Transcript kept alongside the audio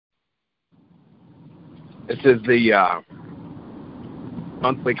This is the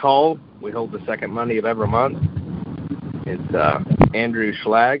monthly call. We hold the second Monday of every month. It's Andrew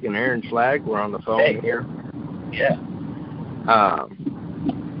Schlag and Aaron Schlag. We're on the phone here. Yeah.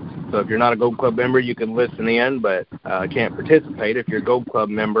 So if you're not a Gold Club member, you can listen in, but can't participate. If you're a Gold Club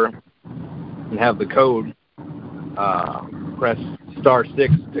member and have the code, press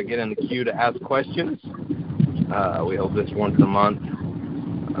 *6 to get in the queue to ask questions. We hold this once a month,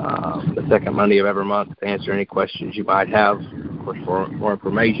 the second Monday of every month, to answer any questions you might have. Of course, for more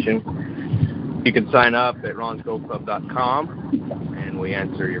information, you can sign up at ronsgoldclub.com, and we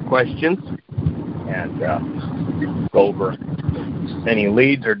answer your questions and go over any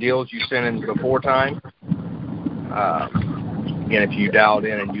leads or deals you sent in before time. Again, if you dialed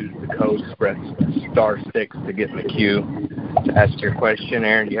in and used the code, press *6 to get in the queue to ask your question.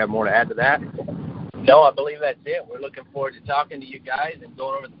 Aaron, do you have more to add to that? No, I believe that's it. We're looking forward to talking to you guys and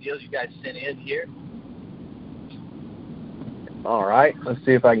going over the deals you guys sent in here. All right. Let's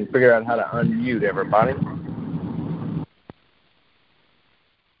see if I can figure out how to unmute everybody.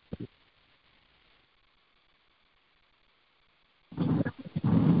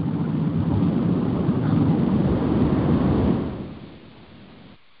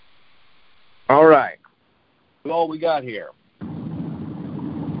 All right. That's all we got here.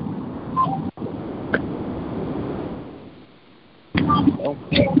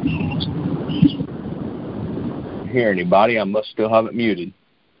 Hear anybody? I must still have it muted.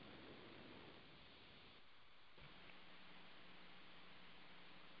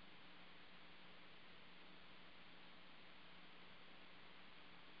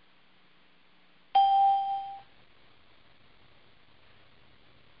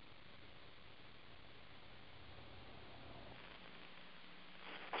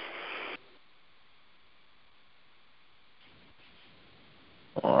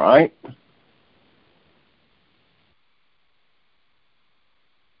 All right.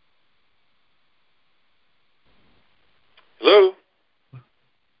 Hello?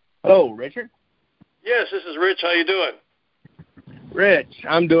 Hello, Richard. Yes, this is Rich. How you doing? Rich,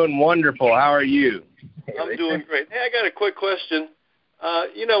 I'm doing wonderful. How are you? I'm doing great. Hey, I got a quick question.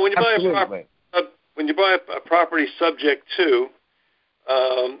 When you buy a property subject to,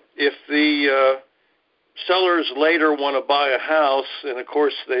 if the sellers later want to buy a house, and of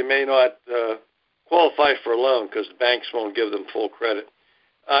course they may not qualify for a loan because the banks won't give them full credit.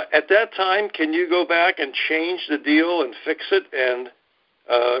 At that time, can you go back and change the deal and fix it and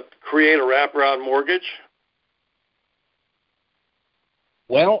create a wraparound mortgage?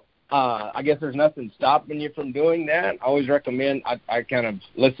 Well, I guess there's nothing stopping you from doing that. I always recommend I kind of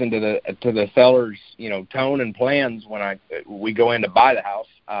listen to the seller's tone and plans when we go in to buy the house,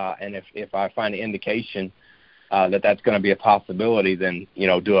 and if I find an indication that that's going to be a possibility, then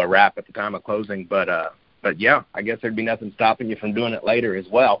do a wrap at the time of closing. But yeah, I guess there'd be nothing stopping you from doing it later as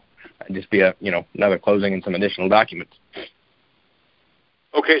well. It'd just be another closing and some additional documents.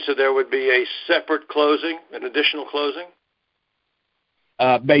 Okay, so there would be a separate closing, an additional closing?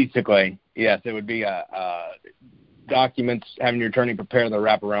 Basically, yes, it would be documents, having your attorney prepare the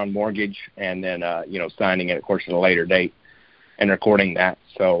wraparound mortgage, and then signing it, of course, at a later date and recording that.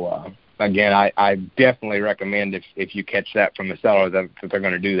 So again, I definitely recommend if you catch that from the seller that they're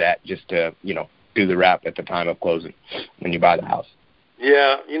going to do that, just to do the wrap at the time of closing when you buy the house.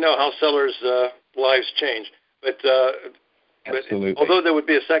 Yeah, you know how sellers' lives change, but absolutely. Although there would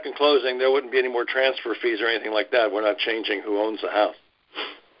be a second closing, there wouldn't be any more transfer fees or anything like that. We're not changing who owns the house.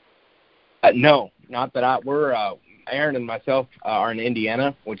 No, not that we're Aaron and myself are in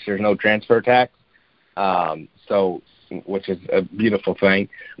Indiana, which there's no transfer tax, which is a beautiful thing.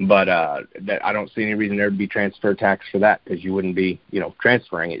 But that I don't see any reason there would be transfer tax for that, because you wouldn't be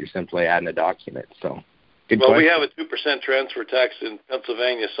transferring it. You're simply adding a document. So, good question. We have a 2% transfer tax in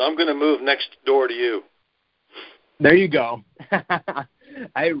Pennsylvania, so I'm going to move next door to you. There you go.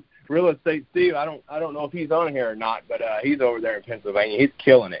 Real estate Steve, I don't know if he's on here or not, but he's over there in Pennsylvania. He's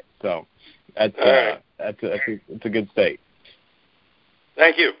killing it. So that's it's a good state.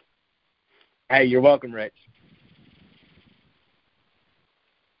 Thank you. Hey, you're welcome, Rich.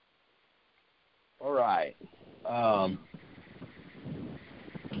 All right.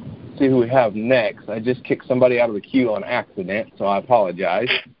 See who we have next. I just kicked somebody out of the queue on accident, so I apologize.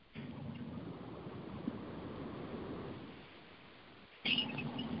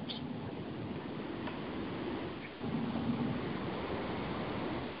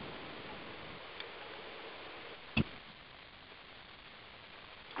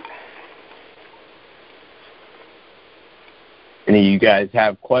 Any of you guys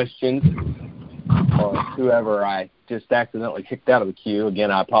have questions or whoever I just accidentally kicked out of the queue.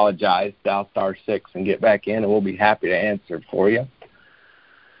 Again, I apologize. Dial *6 and get back in, and we'll be happy to answer for you.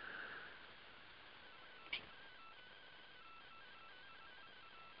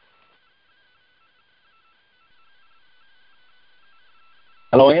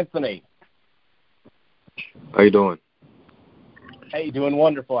 Hello, Anthony. How you doing? Hey, doing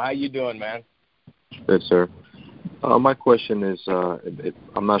wonderful. How you doing, man? Good, sir. My question is,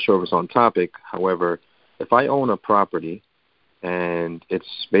 I'm not sure if it's on topic. However, if I own a property and it's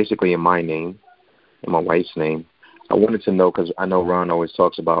basically in my name, in my wife's name, I wanted to know, because I know Ron always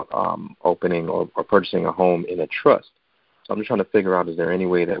talks about opening or purchasing a home in a trust. So I'm just trying to figure out, is there any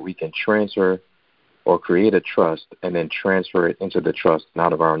way that we can transfer or create a trust and then transfer it into the trust and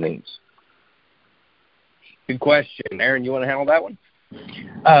out of our names? Good question. Aaron, you want to handle that one?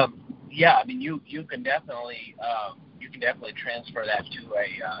 Yeah, I mean, you can definitely transfer that to a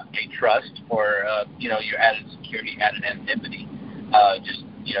trust for your added security, added anonymity.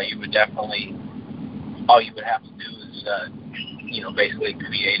 You would definitely, all you would have to do is basically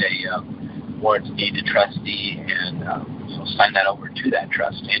create a warrants deed to trustee and sign that over to that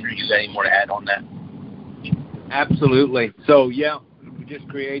trust. Andrew, you got any more to add on that? Absolutely. So yeah, we just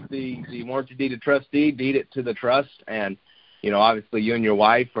create the warranty deed to trustee, deed it to the trust, and obviously you and your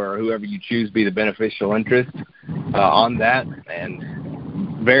wife or whoever you choose be the beneficial interest on that, and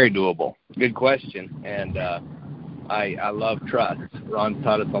very doable. Good question, and I love trust. Ron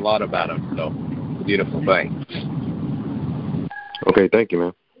taught us a lot about them, so it's a beautiful thing. Okay, thank you,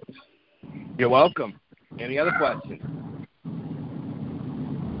 man. You're welcome. Any other questions?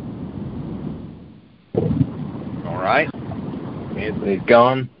 All right. Anthony's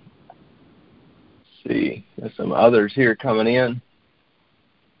gone. Let's see. There's some others here coming in.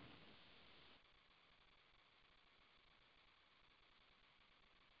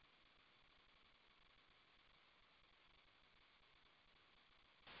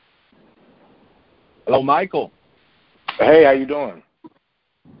 Hello, Michael. Hey, how you doing?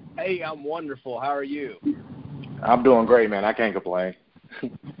 Hey, I'm wonderful. How are you? I'm doing great, man. I can't complain.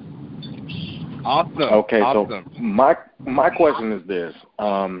 Awesome. Okay, awesome. So my question is this.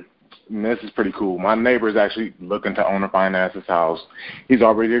 This is pretty cool. My neighbor is actually looking to own or finance his house. He's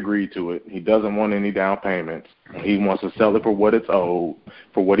already agreed to it. He doesn't want any down payments. He wants to sell it for what it's owed,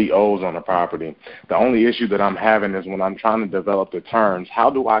 for what he owes on the property. The only issue that I'm having is when I'm trying to develop the terms, how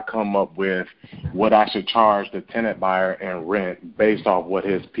do I come up with what I should charge the tenant buyer and rent based off what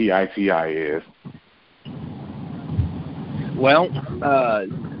his PITI is? Well,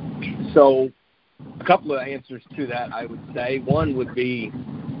 so a couple of answers to that, I would say. One would be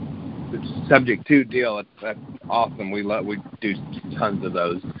the subject to deal. That's awesome. We do tons of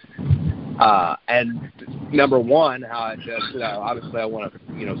those. And number one, obviously I want to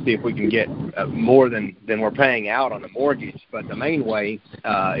see if we can get more than we're paying out on the mortgage. But the main way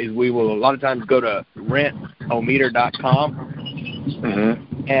is we will a lot of times go to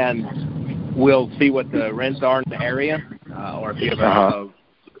rentometer.com and we'll see what the rents are in the area, or if you have a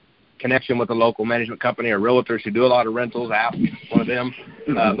connection with a local management company or realtors who do a lot of rentals, ask one of them.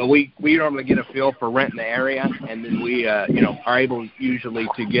 But we normally get a feel for rent in the area, and then we are able usually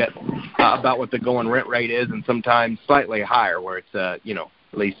to get about what the going rent rate is, and sometimes slightly higher where it's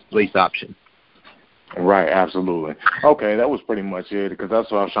lease option. Right, absolutely. Okay, that was pretty much it, because that's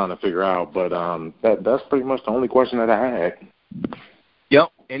what I was trying to figure out. But that's pretty much the only question that I had. Yep.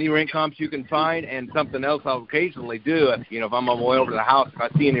 Any rent comps you can find, and something else I'll occasionally do, if I'm on my way over to the house, if I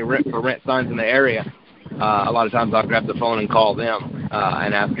see any rent signs in the area, a lot of times I'll grab the phone and call them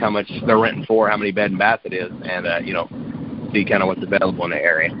and ask how much they're renting for, how many bed and bath it is, and, see kind of what's available in the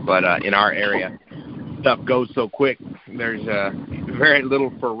area. But in our area, stuff goes so quick, there's very little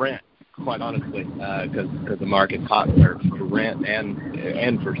for rent, quite honestly, because the market's hot for rent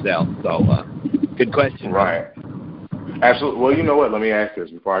and for sale. So good question. Right. Absolutely. Well, you know what? Let me ask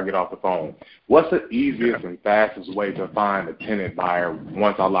this before I get off the phone. What's the easiest and fastest way to find a tenant buyer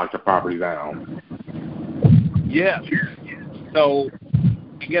once I lock the property down? Yeah. So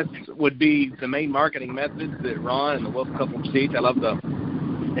I guess would be the main marketing methods that Ron and the Wolf Couple teach. I love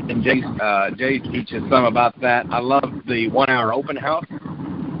and Jay teaches some about that. I love the 1 hour open house.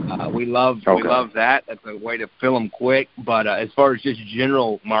 We love that. That's a way to fill them quick. But as far as just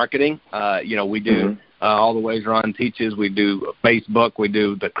general marketing, we do all the ways Ron teaches. We do Facebook. We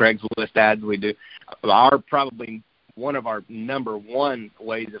do the Craigslist ads. We do probably one of our number one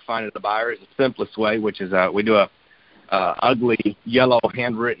ways of finding the buyer is the simplest way, which is we do a ugly yellow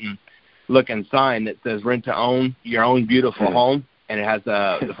handwritten looking sign that says rent to own your own beautiful home, and it has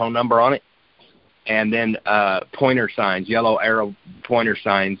the phone number on it. and then pointer signs, yellow arrow pointer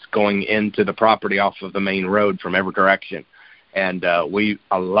signs going into the property off of the main road from every direction. And we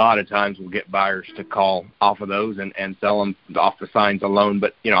a lot of times will get buyers to call off of those and sell them off the signs alone.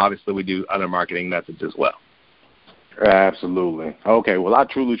 But, obviously we do other marketing methods as well. Absolutely. Okay, well, I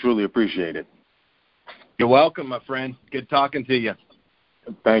truly, truly appreciate it. You're welcome, my friend. Good talking to you.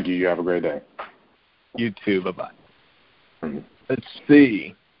 Thank you. You have a great day. You too. Bye-bye. Mm-hmm. Let's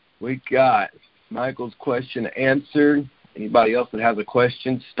see. We got Michael's question answered. Anybody else that has a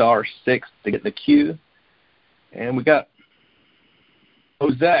question, *6 to get in the queue. And we got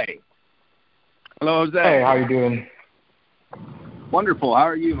Jose. Hello, Jose. Hey, how you doing? Wonderful. How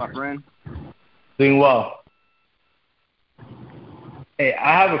are you, my friend? Doing well. Hey,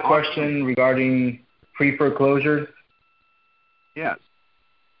 I have a question regarding pre-foreclosures. Yes.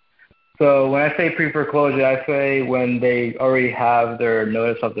 So when I say pre-foreclosure, I say when they already have their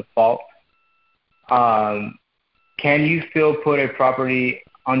notice of default. Can you still put a property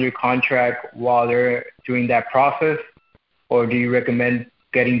under contract while they're doing that process, or do you recommend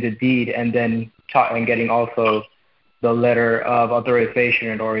getting the deed and then getting also the letter of authorization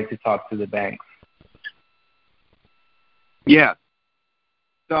in order to talk to the banks? Yeah.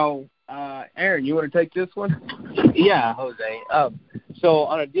 So, Aaron, you want to take this one? Yeah, Jose. So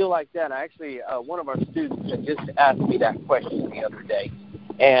on a deal like that, actually, one of our students had just asked me that question the other day.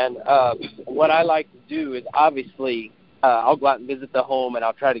 And what I like to do is, obviously, I'll go out and visit the home, and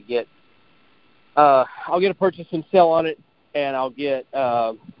I'll try to get I'll get a purchase and sale on it, and I'll get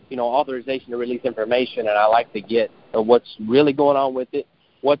authorization to release information, and I like to get what's really going on with it,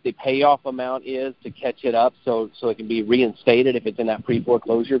 what the payoff amount is to catch it up so it can be reinstated if it's in that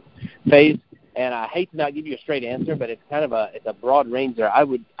pre-foreclosure phase. And I hate to not give you a straight answer, but it's kind of it's a broad range there. I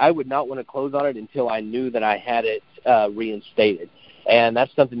would not want to close on it until I knew that I had it reinstated. And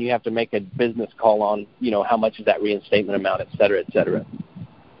that's something you have to make a business call on, how much is that reinstatement amount, et cetera, et cetera.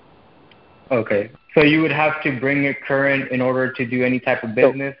 Okay. So you would have to bring it current in order to do any type of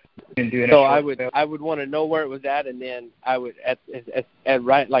business? So I would want to know where it was at, and then I would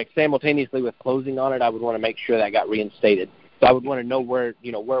like simultaneously with closing on it, I would want to make sure that got reinstated. So I would want to know where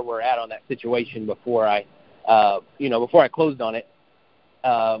we're at on that situation before I closed on it.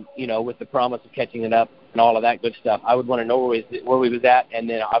 With the promise of catching it up and all of that good stuff, I would want to know where we was at, and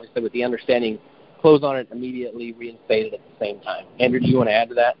then obviously with the understanding, close on it immediately, reinstate it at the same time. Andrew, do you want to add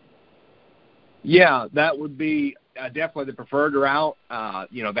to that? Yeah, that would be definitely the preferred route.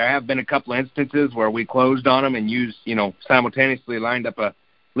 There have been a couple of instances where we closed on them and used, simultaneously lined up a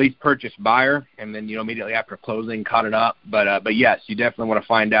lease purchase buyer, and then, immediately after closing caught it up. But yes, you definitely want to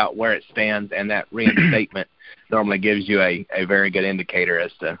find out where it stands, and that reinstatement normally gives you a very good indicator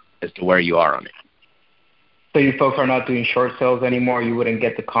as to where you are on it. So you folks are not doing short sales anymore? You wouldn't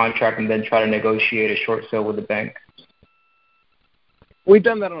get the contract and then try to negotiate a short sale with the bank? We've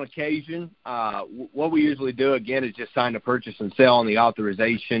done that on occasion. What we usually do, again, is just sign the purchase and sale on the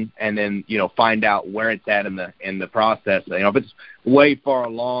authorization, and then, find out where it's at in the process. If it's way far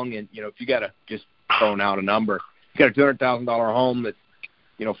along, and, if you got to just throwing out a number, you got a $200,000 home that's,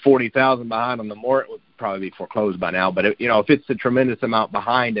 $40,000 behind on the mortgage, it would probably be foreclosed by now. But, if it's a tremendous amount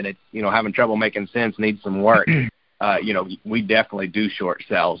behind and it's, having trouble making sense, needs some work, we definitely do short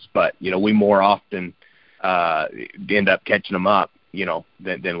sales. But, we more often end up catching them up,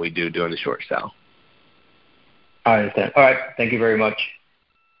 than we do doing the short sale. I understand. All right. Thank you very much.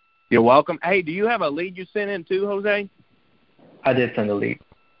 You're welcome. Hey, do you have a lead you sent in too, Jose? I did send a lead.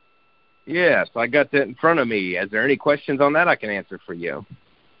 Yes, I got that in front of me. Is there any questions on that I can answer for you?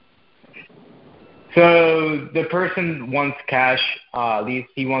 So the person wants cash.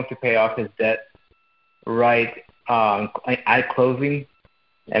 He wants to pay off his debt right at closing.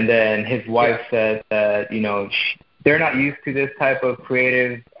 And then his wife said that, they're not used to this type of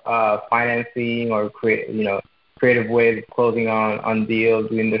creative financing or creative ways of closing on deals,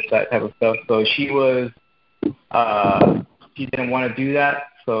 doing this type of stuff. So she didn't want to do that.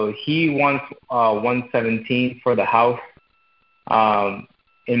 So he wants 117 for the house.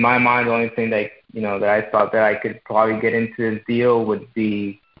 In my mind, the only thing that that I thought that I could probably get into this deal would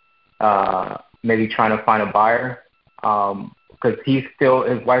be maybe trying to find a buyer. Because his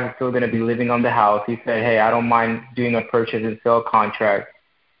wife is still going to be living on the house. He said, hey, I don't mind doing a purchase and sale contract,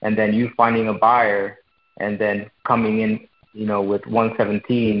 and then you finding a buyer, and then coming in, with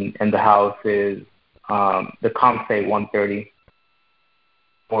 117, and the house is, the comp say 130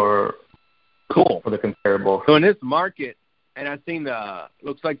 for the comparable. So in this market, and I've seen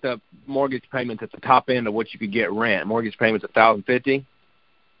looks like the mortgage payments at the top end of what you could get rent. Mortgage payments $1,050.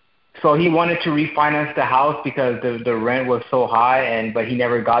 So he wanted to refinance the house because the rent was so high, but he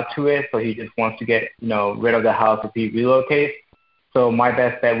never got to it. So he just wants to get rid of the house if he relocates. So my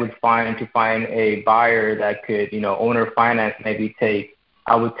best bet would find a buyer that could owner finance.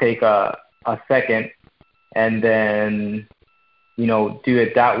 I would take a second, and then do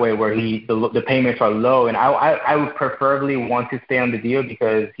it that way where the payments are low. And I would preferably want to stay on the deal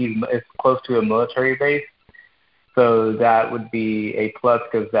because it's close to a military base. So that would be a plus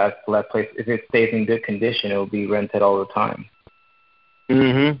because that's that place. If it stays in good condition, it will be rented all the time.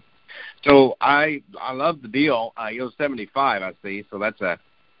 Mm-hmm. So I love the deal. He owes $75, I see. So that's a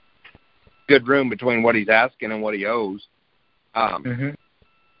good room between what he's asking and what he owes.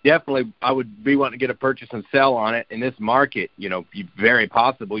 Definitely, I would be wanting to get a purchase and sell on it in this market. Very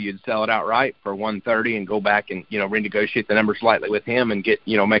possible you'd sell it outright for $130 and go back and renegotiate the number slightly with him and get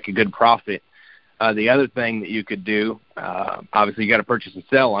make a good profit. The other thing that you could do, obviously, you got to purchase and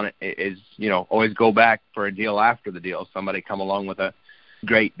sell on it. Is always go back for a deal after the deal. Somebody come along with a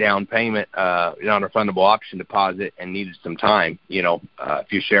great down payment, non-refundable option deposit, and needed some time.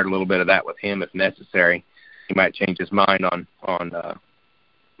 If you shared a little bit of that with him, if necessary, he might change his mind on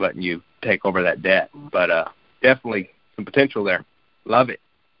letting you take over that debt. But definitely some potential there. Love it.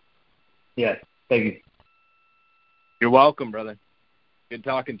 Yes, thank you. You're welcome, brother. Good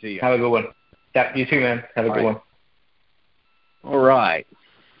talking to you. Have a good one. Yeah, you too, man. Have a good one. All right.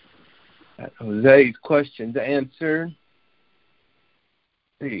 That's Jose's questions answered.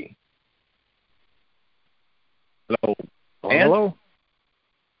 See. Hello. Hello.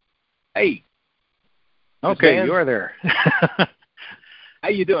 Hey. Okay, you are there. How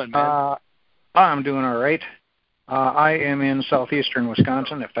you doing, man? I'm doing all right. I am in southeastern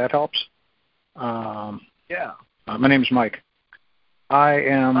Wisconsin, if that helps. Yeah. My name's Mike. I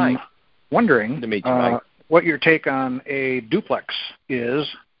am wondering to meet you, Mike. What your take on a duplex is,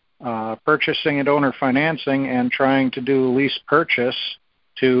 purchasing and owner financing and trying to do lease purchase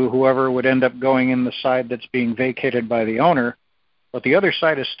to whoever would end up going in the side that's being vacated by the owner, but the other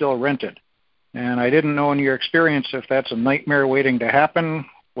side is still rented. And I didn't know in your experience if that's a nightmare waiting to happen,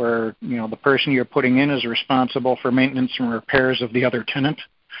 where the person you're putting in is responsible for maintenance and repairs of the other tenant,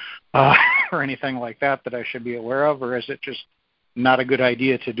 or anything like that I should be aware of, or is it just not a good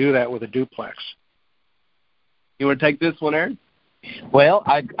idea to do that with a duplex? You want to take this one, Aaron? Well,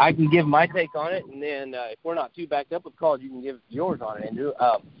 I can give my take on it, and then if we're not too backed up with calls, you can give yours on it, Andrew.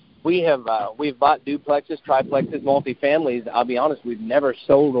 We've bought duplexes, triplexes, multifamilies. I'll be honest, we've never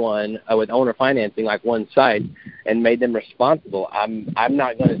sold one with owner financing, like one side, and made them responsible. I'm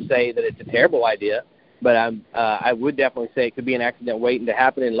not going to say that it's a terrible idea, but I would definitely say it could be an accident waiting to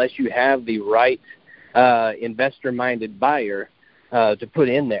happen unless you have the right investor-minded buyer to put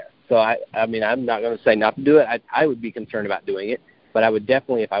in there. So I mean, I'm not going to say not to do it. I would be concerned about doing it. But I would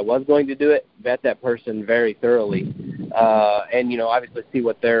definitely, if I was going to do it, vet that person very thoroughly, and obviously see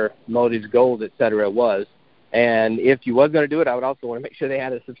what their motives, goals, et cetera, was. And if you was going to do it, I would also want to make sure they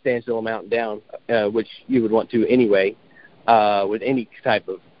had a substantial amount down, which you would want to anyway, with any type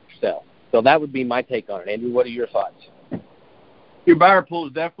of sell. So that would be my take on it. Andrew, what are your thoughts? Your buyer pool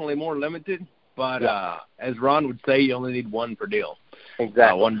is definitely more limited, but as Ron would say, you only need one per deal.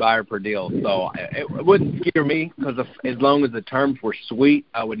 Exactly. One buyer per deal. So it wouldn't scare me because as long as the terms were sweet,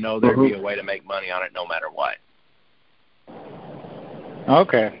 I would know there'd be a way to make money on it no matter what.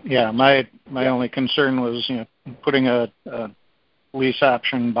 Okay. Yeah. My only concern was putting a lease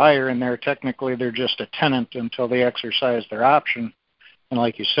option buyer in there. Technically, they're just a tenant until they exercise their option. And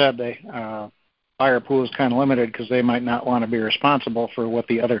like you said, buyer pool is kind of limited because they might not want to be responsible for what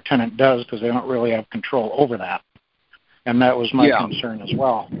the other tenant does because they don't really have control over that. And that was my concern as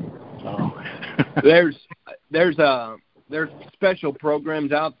well. So there's special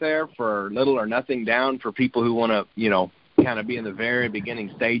programs out there for little or nothing down for people who want to kind of be in the very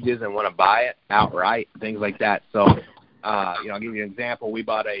beginning stages and want to buy it outright, things like that. So I'll give you an example. We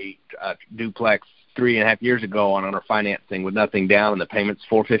bought a duplex 3.5 years ago on our financing with nothing down, and the payment's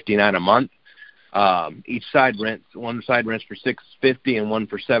 $459 a month. Each side rents. One side rents for $650 and one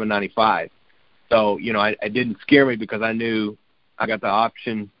for $795. So, I didn't scare me because I knew I got the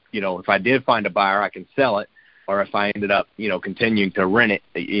option, if I did find a buyer, I can sell it, or if I ended up, continuing to rent it,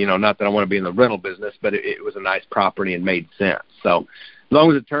 not that I want to be in the rental business, but it was a nice property and made sense. So as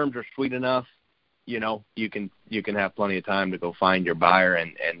long as the terms are sweet enough, you can have plenty of time to go find your buyer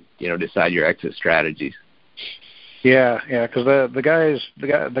and decide your exit strategies. Yeah, because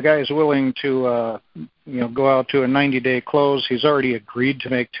the guy's willing to go out to a 90-day close. He's already agreed to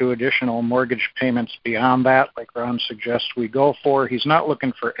make 2 additional mortgage payments beyond that, like Ron suggests we go for. He's not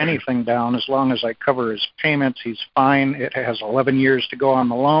looking for anything down. As long as I cover his payments, he's fine. It has 11 years to go on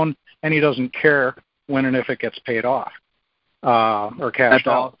the loan, and he doesn't care when and if it gets paid off or cashed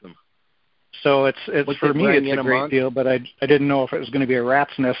out. That's awesome. So it's for me, it's a great deal, but I didn't know if it was going to be a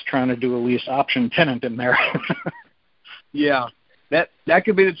rat's nest trying to do a lease option tenant in there. Yeah, that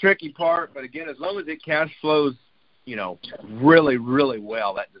could be the tricky part. But again, as long as it cash flows, really, really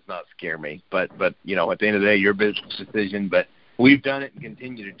well, that does not scare me. But at the end of the day, your business decision. But we've done it and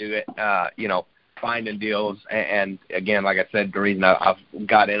continue to do it. Finding deals, and again, like I said, the reason I've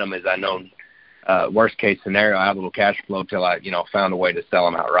got in them is I know worst case scenario, I have a little cash flow till I found a way to sell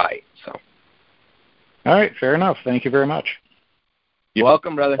them outright. So. All right, fair enough. Thank you very much. You're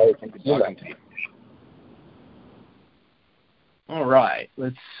welcome, brother. Thank you for talking to you. All right,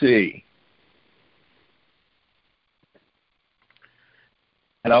 let's see.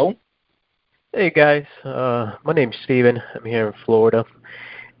 Hello? Hey, guys. My name's Steven. I'm here in Florida.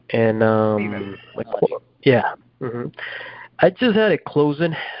 And, I just had a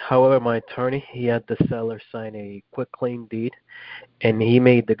closing. However, my attorney, he had the seller sign a quitclaim deed, and he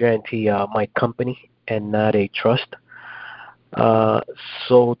made the guarantee my company and not a trust.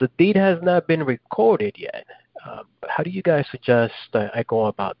 So the deed has not been recorded yet. How do you guys suggest I go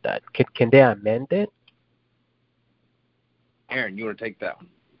about that? Can they amend it? Aaron, you want to take that one?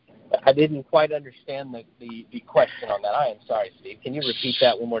 I didn't quite understand the question on that. I am sorry, Steve. Can you repeat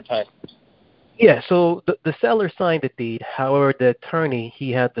that one more time? Yeah, so the seller signed the deed. However, the attorney,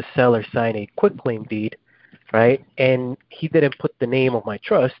 he had the seller sign a quitclaim deed, right? And he didn't put the name of my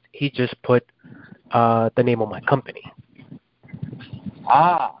trust. He just put the name of my company.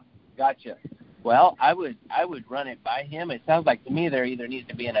 Ah, gotcha. Well, I would run it by him. It sounds like to me there either needs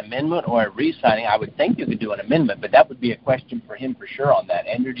to be an amendment or a re-signing. I would think you could do an amendment, but that would be a question for him for sure on that.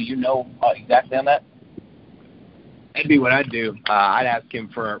 Andrew, do you know exactly on that? That'd be what I'd do. I'd ask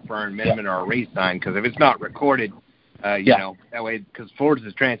him for an amendment or a re-sign, because if it's not recorded, that way, because Florida's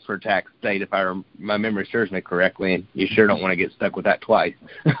a transfer tax state, if my memory serves me correctly, and you sure don't want to get stuck with that twice.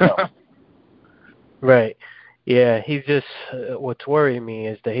 Right. Yeah, he's just what's worrying me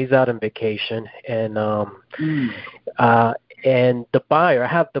is that he's out on vacation, and and the buyer, I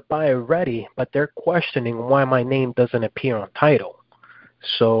have the buyer ready, but they're questioning why my name doesn't appear on title.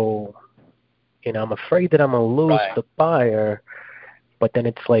 So, I'm afraid that I'm gonna lose the buyer, but then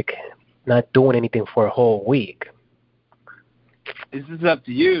it's like not doing anything for a whole week. This is up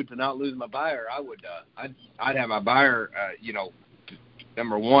to you to not lose my buyer. I would, I'd have my buyer,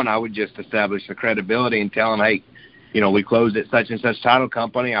 number one, I would just establish the credibility and tell them, hey, we closed at such and such title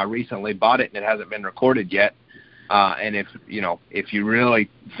company. I recently bought it and it hasn't been recorded yet. And if you really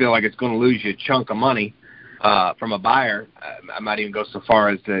feel like it's going to lose you a chunk of money from a buyer, I might even go so far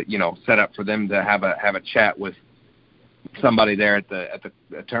as to, set up for them to have a chat with somebody there at the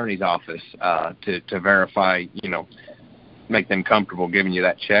attorney's office to verify, make them comfortable giving you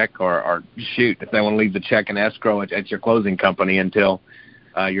that check, or shoot, if they want to leave the check in escrow at your closing company until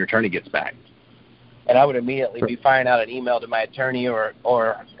your attorney gets back. And I would immediately be firing out an email to my attorney or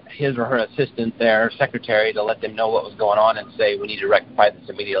his or her assistant there, secretary, to let them know what was going on and say, we need to rectify this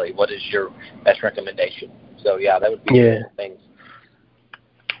immediately. What is your best recommendation? So, yeah, that would be the things.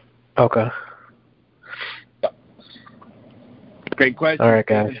 Okay. Yeah. Great question. All right,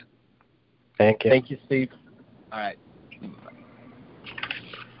 guys. Thank you. Thank you, Steve. All right.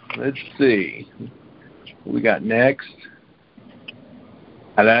 Let's see. What we got next?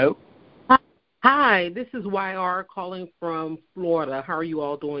 Hello? Hi, this is YR calling from Florida. How are you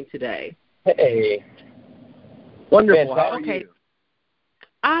all doing today? Hey. Wonderful. How are you?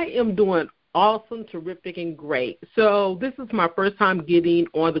 I am doing awesome, terrific, and great. So this is my first time getting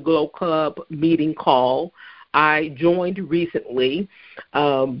on the Glow Club meeting call. I joined recently.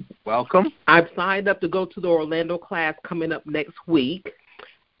 Welcome. I've signed up to go to the Orlando class coming up next week.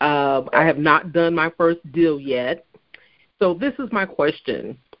 I have not done my first deal yet. So this is my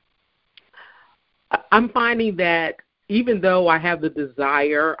question. I'm finding that even though I have the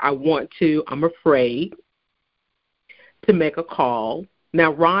desire, I'm afraid to make a call.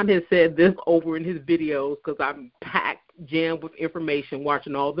 Now, Ron has said this over in his videos because I'm jammed with information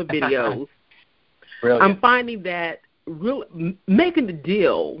watching all the videos. Brilliant. I'm finding that making the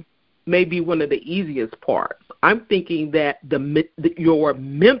deal may be one of the easiest parts. I'm thinking that your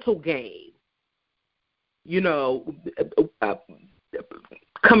mental game,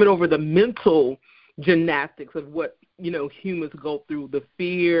 coming over the mental gymnastics of what, humans go through, the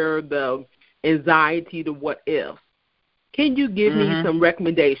fear, the anxiety, the what if. Can you give me some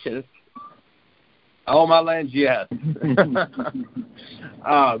recommendations? Oh, my lands, yes.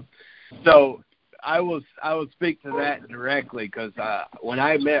 So I will speak to that directly because when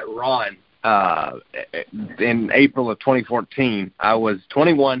I met Ron in April of 2014, I was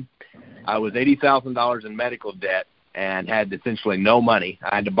 21. I was $80,000 in medical debt and had essentially no money.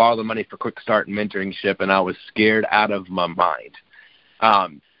 I had to borrow the money for Quick Start and mentorship, and I was scared out of my mind.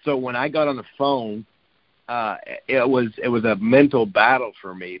 So when I got on the phone, it was a mental battle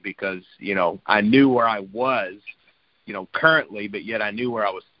for me because, I knew where I was, currently, but yet I knew where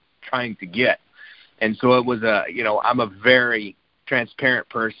I was trying to get. And so it was I'm a very transparent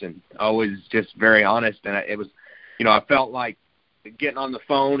person, always just very honest. And it was, I felt like getting on the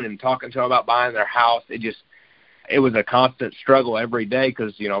phone and talking to them about buying their house, it was a constant struggle every day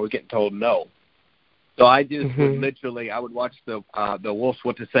because, I was getting told no. So I just would literally, I would watch the Wolf's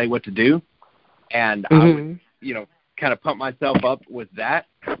What to Say, What to Do, and I would, kind of pump myself up with that.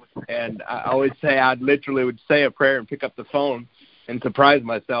 And I always say I literally would say a prayer and pick up the phone and surprise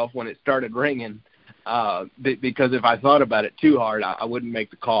myself when it started ringing, because if I thought about it too hard, I wouldn't make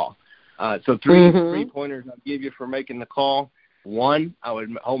the call. So three pointers I'd give you for making the call. One, I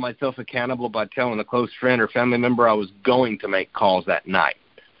would hold myself accountable by telling a close friend or family member I was going to make calls that night.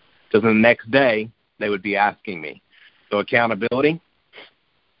 So the next day, they would be asking me. So accountability.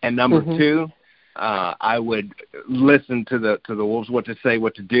 And number two, I would listen to the Wolves What to Say,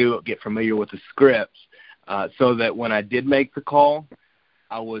 What to Do, get familiar with the scripts, so that when I did make the call,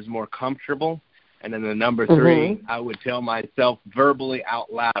 I was more comfortable. And then the number three, I would tell myself verbally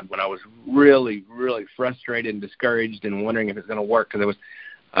out loud when I was really, really frustrated and discouraged and wondering if it's going to work, because it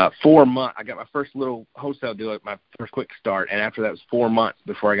was 4 months. I got my first little wholesale deal at my first Quick Start, and after that was 4 months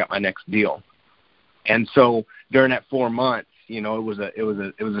before I got my next deal. And so during that 4 months, it was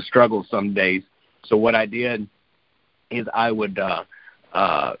a struggle some days. So what I did is I would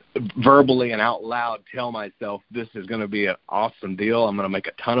verbally and out loud tell myself, this is going to be an awesome deal. I'm going to make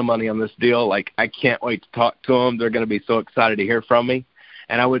a ton of money on this deal. Like, I can't wait to talk to them. They're going to be so excited to hear from me.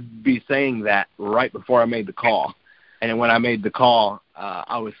 And I would be saying that right before I made the call. And then when I made the call,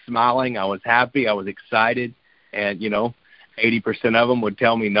 I was smiling. I was happy. I was excited. And, 80% of them would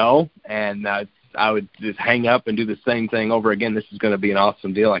tell me no. And I would just hang up and do the same thing over again. This is going to be an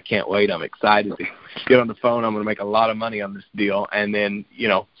awesome deal. I can't wait. I'm excited to get on the phone. I'm going to make a lot of money on this deal. And then,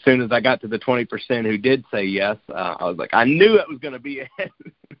 as soon as I got to the 20% who did say yes, I was like, I knew it was going to be it.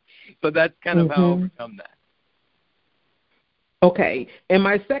 So that's kind of how I overcome that. Okay. And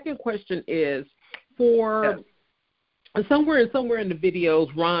my second question is for somewhere in the videos,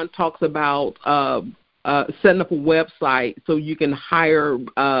 Ron talks about setting up a website so you can hire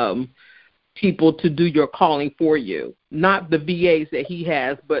people to do your calling for you. Not the VAs that he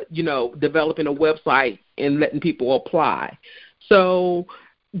has, but, developing a website and letting people apply. So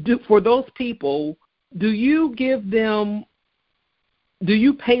for those people, do you pay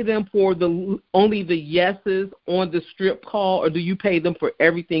them for only the yeses on the strip call, or do you pay them for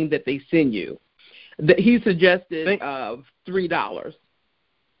everything that they send you? He suggested $3.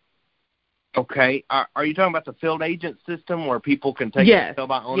 Okay. Are you talking about the field agent system where people can take sell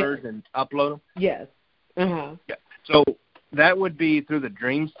by owners and upload them? Yes. Yeah. So that would be through the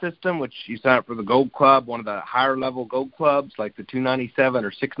Dream system, which you sign up for the Gold Club, one of the higher level Gold Clubs, like the $297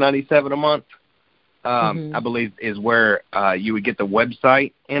 or $697 a month. I believe is where you would get the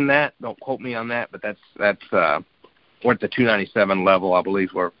website in that. Don't quote me on that, but that's we're at the $297 level, I believe,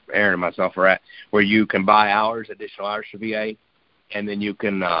 where Aaron and myself are at, where you can buy additional hours for VA, and then you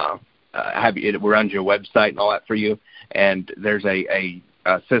can have it runs your website and all that for you. And there's a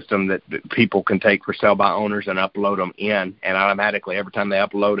system that people can take for sale by owners and upload them in, and automatically every time they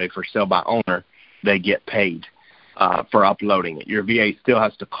upload a for sale by owner, they get paid for uploading it. Your VA still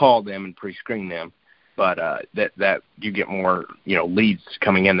has to call them and pre-screen them, but that you get more leads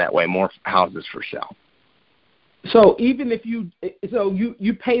coming in that way, more houses for sale. So even if you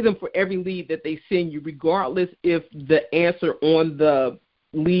pay them for every lead that they send you, regardless if the answer on the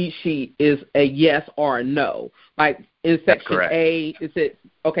lead sheet is a yes or a no. Like in section A, it said,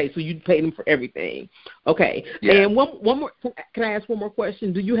 okay, so you pay them for everything. Okay. Yeah. And one more, can I ask one more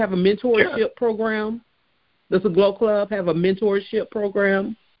question? Do you have a mentorship program? Does the Glow Club have a mentorship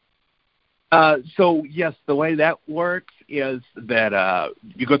program? So, yes, the way that works is that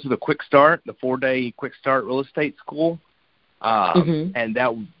you go to the Quick Start, the 4-day Quick Start Real Estate School, and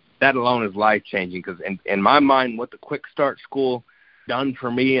that alone is life-changing because in my mind, what the Quick Start School done for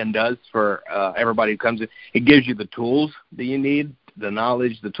me and does for everybody who comes in, it gives you the tools that you need, the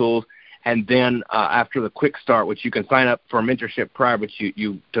knowledge, the tools, and then after the Quick Start, which you can sign up for mentorship prior, but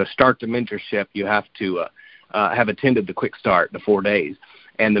you to start the mentorship, you have to have attended the Quick Start, the 4 days.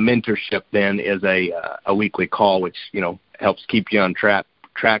 And the mentorship then is a weekly call, which, helps keep you on track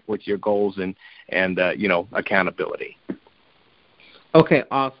with your goals and accountability. Okay,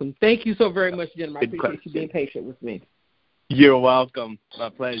 awesome. Thank you so very much, gentlemen. I appreciate you being patient with me. You're welcome. My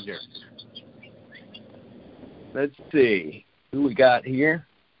pleasure. Let's see who we got here.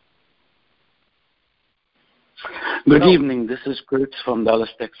 Good evening. This is Kurt from Dallas,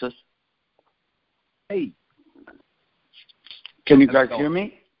 Texas. Hey. Can you guys hear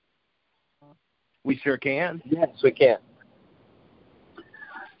me? We sure can. Yes, we can.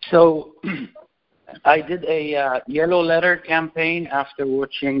 So I did a yellow letter campaign after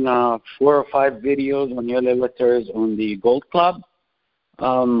watching 4 or 5 videos on yellow letters on the Gold Club.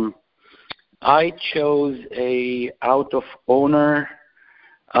 I chose a out-of-owner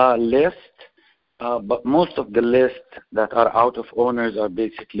list, but most of the lists that are out-of-owners are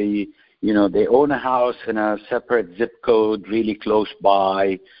basically, they own a house in a separate zip code really close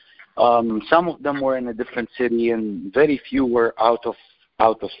by. Some of them were in a different city, and very few were out of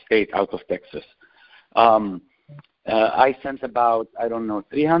state, out of Texas. I sent about,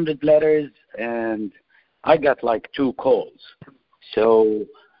 300 letters, and I got like 2 calls. So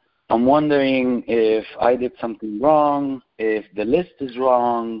I'm wondering if I did something wrong, if the list is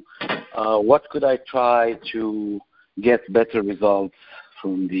wrong, what could I try to get better results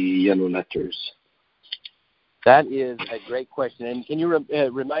from the yellow letters? That is a great question. And can you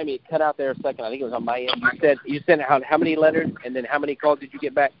remind me, cut out there a second, I think it was on my end. You sent out how many letters, and then how many calls did you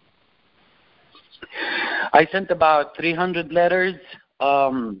get back? I sent about 300 letters.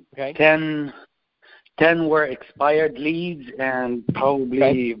 Okay. 10 were expired leads, and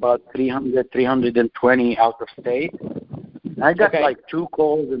probably about 320 out of state. I got like 2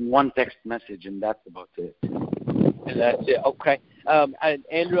 calls and 1 text message, and that's about it. And that's it. Okay.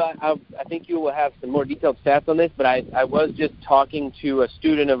 Andrew, I think you will have some more detailed stats on this, but I was just talking to a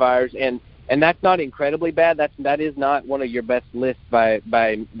student of ours, and that's not incredibly bad. That is not one of your best lists by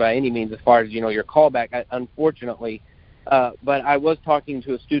any means as far as your callback, unfortunately. But I was talking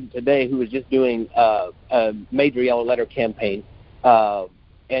to a student today who was just doing a major yellow letter campaign,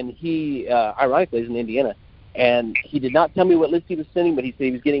 and he ironically is in Indiana. And he did not tell me what list he was sending, but he said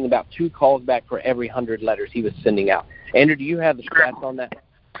he was getting about 2 calls back for every 100 letters he was sending out. Andrew, do you have the stats on that?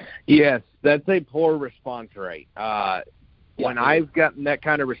 Yes, that's a poor response rate. When I've gotten that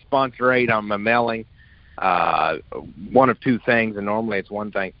kind of response rate on my mailing, one of 2 things, and normally it's one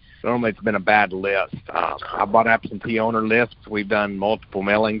thing. Normally it's been a bad list. I bought absentee owner lists. We've done multiple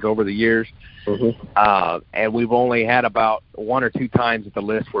mailings over the years. Mm-hmm. And we've only had about 1 or 2 times that the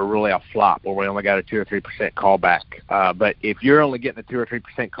lists were really a flop, where we only got a 2 or 3% callback. But if you're only getting a 2 or 3%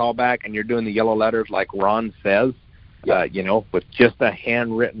 callback and you're doing the yellow letters like Ron says, with just a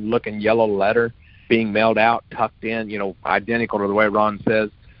handwritten looking yellow letter being mailed out, tucked in, identical to the way Ron says,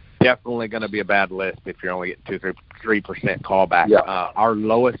 definitely going to be a bad list if you're only getting 2 or 3% callback. Yeah. Our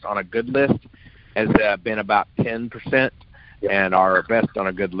lowest on a good list has been about 10%. And our best on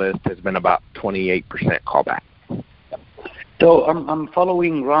a good list has been about 28% callback. So I'm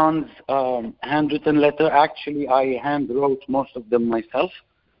following Ron's handwritten letter. Actually, I hand wrote most of them myself.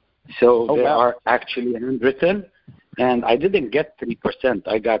 So they are actually handwritten. And I didn't get 3%.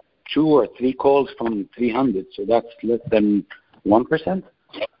 I got 2 or 3 calls from 300. So that's less than 1%.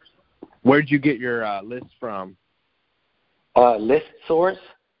 Where'd you get your list from? List source.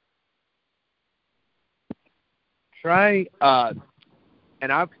 Try,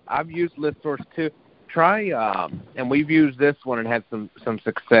 and I've used ListSource too. Try, and we've used this one and had some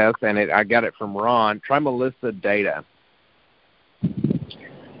success, and I got it from Ron. Try Melissa Data.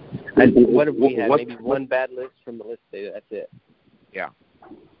 What have we had? Maybe 1 bad list from Melissa Data. That's it. Yeah.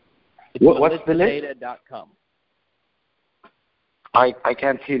 What's the list? Data.com. I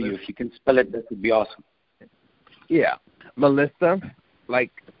can't hear you. If you can spell it, that would be awesome. Yeah, Melissa,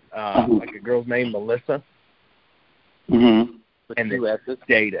 like a girl's name, Melissa. Mm-hmm. And then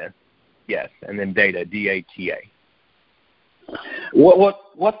data, yes, and then data, DATA. What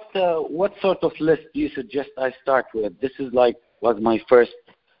sort of list do you suggest I start with? This is was my first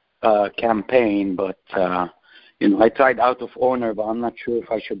campaign, but I tried out of owner, but I'm not sure if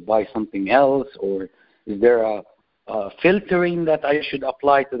I should buy something else, or is there a filtering that I should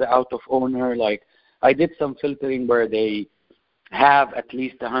apply to the out of owner? Like I did some filtering where they have at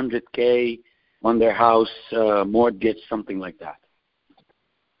least $100K on their house mortgage, something like that.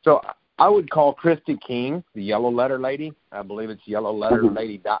 So I would call Christy King, the Yellow Letter Lady. I believe it's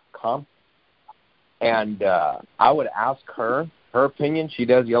yellowletterlady.com. And I would ask her opinion. She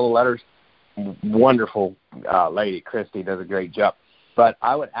does yellow letters. Wonderful lady. Christy does a great job. But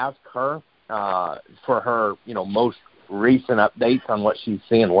I would ask her for her, most recent updates on what she's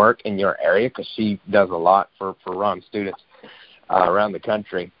seeing work in your area, because she does a lot for Ron students around the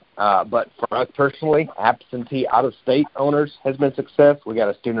country. But for us personally, absentee out-of-state owners has been success. We got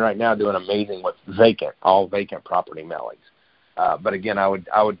a student right now doing amazing with all vacant property mailings. But again, I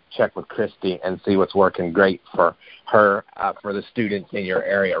would check with Christy and see what's working great for her, for the students in your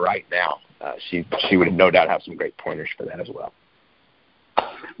area right now. She would no doubt have some great pointers for that as well.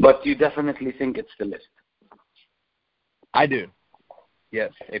 But you definitely think it's the list? I do.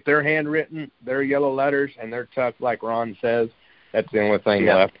 Yes. If they're handwritten, they're yellow letters, and they're tucked like Ron says, that's the only thing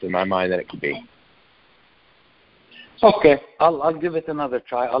left in my mind that it could be. Okay. I'll give it another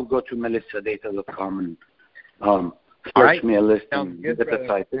try. I'll go to melissadata.com and search me a list and give it a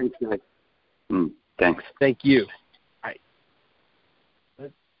try. Thanks. Thank you. All right.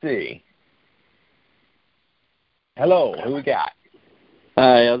 Let's see. Hello. Who we got?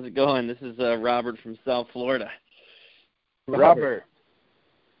 Hi. How's it going? This is Robert from South Florida. Robert.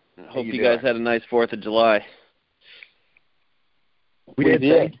 Hope you guys had a nice 4th of July. We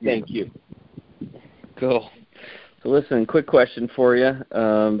did. Thank you. Cool. So listen, quick question for you.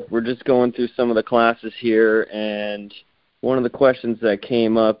 We're just going through some of the classes here, and one of the questions that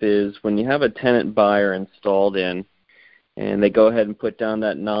came up is when you have a tenant buyer installed in and they go ahead and put down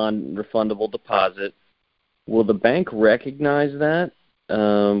that non-refundable deposit, will the bank recognize that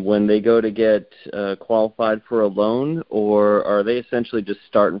when they go to get qualified for a loan, or are they essentially just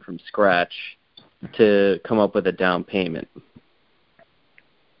starting from scratch to come up with a down payment?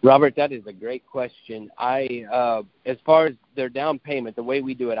 Robert, that is a great question. As far as their down payment, the way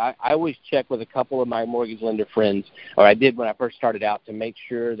we do it, I always check with a couple of my mortgage lender friends, or I did when I first started out, to make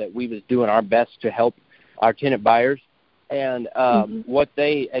sure that we was doing our best to help our tenant buyers. And what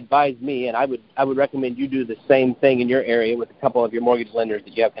they advised me, and I would recommend you do the same thing in your area with a couple of your mortgage lenders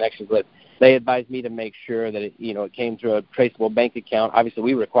that you have connections with. They advised me to make sure that it came through a traceable bank account. Obviously,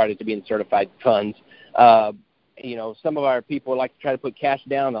 we required it to be in certified funds. Some of our people like to try to put cash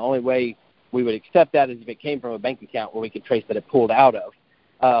down. The only way we would accept that is if it came from a bank account where we could trace that it pulled out of,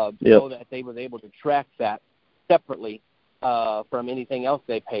 so that they was able to track that separately from anything else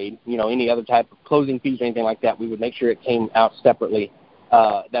they paid. Any other type of closing fees or anything like that, we would make sure it came out separately.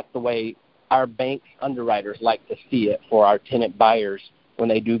 That's the way our bank underwriters like to see it for our tenant buyers when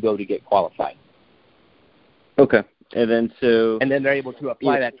they do go to get qualified. Okay. And then they're able to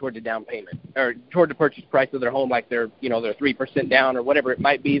apply that toward the down payment or toward the purchase price of their home, like they're 3% down or whatever it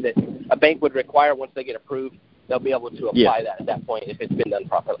might be that a bank would require. Once they get approved, they'll be able to apply that at that point if it's been done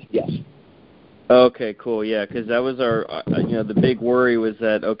properly. Yes. Okay, cool. Yeah, because that was our, the big worry was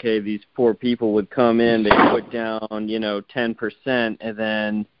that, okay, these poor people would come in, they put down, 10%, and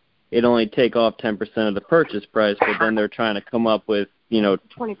then it'd only take off 10% of the purchase price, but then they're trying to come up with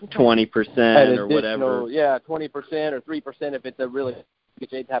 20% or whatever. Yeah, 20% or 3% if it's a really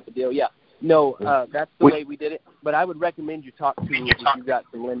good type of deal. Yeah. No, that's the way we did it. But I would recommend you talk to if you've got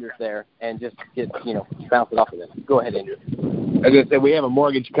some lenders there and just get, bounce it off of them. Go ahead, Andrew. As I said, we have a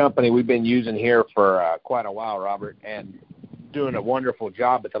mortgage company we've been using here for quite a while, Robert, and doing a wonderful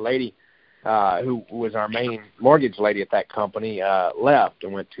job. But the lady who was our main mortgage lady at that company left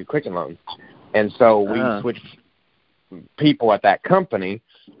and went to Quicken Loans. And so we switched people at that company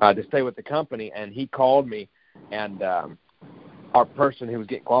to stay with the company, and he called me, and our person who was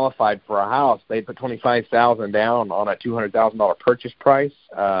getting qualified for a house, they put $25,000 down on a $200,000 purchase price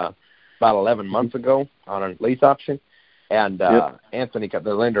about 11 months ago on a lease option. And Anthony,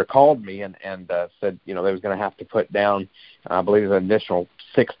 the lender, called me and said, they was going to have to put down, I believe, an additional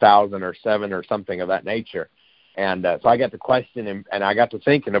 $6,000 or $7,000 or something of that nature. And so I got to question and I got to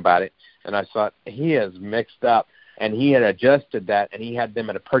thinking about it, and I thought he is mixed up. And he had adjusted that, and he had them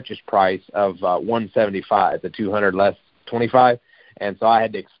at a purchase price of $175, the 200 less 25. And so I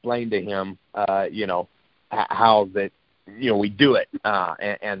had to explain to him, how that, we do it,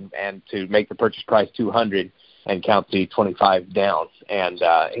 and to make the purchase price 200 and count the 25 down. And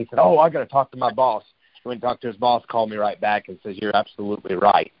he said, I got to talk to my boss. He went and talked to his boss, called me right back and says, you're absolutely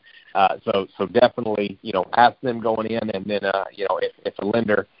right. So definitely, ask them going in, and then, if a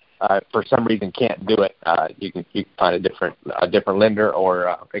lender for some reason can't do it, you can find a different lender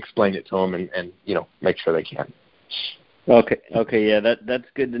or explain it to them and make sure they can. Okay, yeah, that's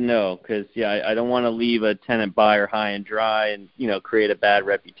good to know because I don't want to leave a tenant buyer high and dry and create a bad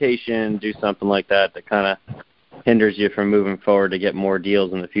reputation, do something like that kind of hinders you from moving forward to get more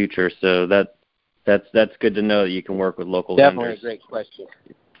deals in the future. So that's good to know that you can work with local Definitely lenders. Definitely a great question.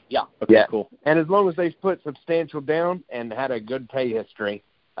 Yeah. Okay, cool. And as long as they've put substantial down and had a good pay history,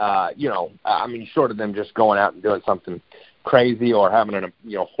 short of them just going out and doing something, crazy or having a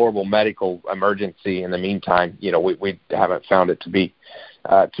horrible medical emergency in the meantime, we haven't found it to be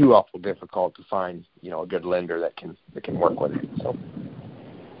too awful difficult to find a good lender that can work with it. So.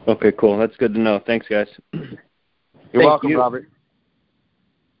 Okay, cool. That's good to know. Thanks, guys. You're welcome, Robert.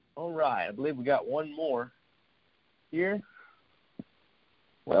 All right, I believe we got one more here.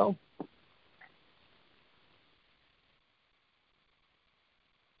 Well,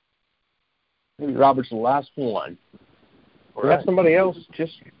 maybe Robert's the last one. Do we have somebody else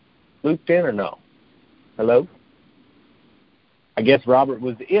just looped in or no? Hello? I guess Robert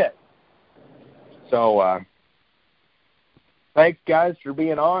was it. So, thanks, guys, for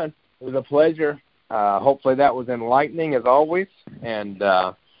being on. It was a pleasure. Hopefully that was enlightening, as always. And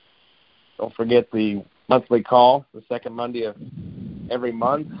don't forget the monthly call, the second Monday of every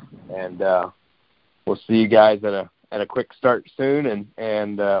month. And we'll see you guys at a quick start soon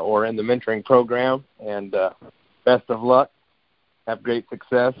and or in the mentoring program. And best of luck. Have great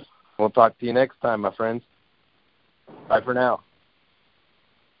success. We'll talk to you next time, my friends. Bye for now.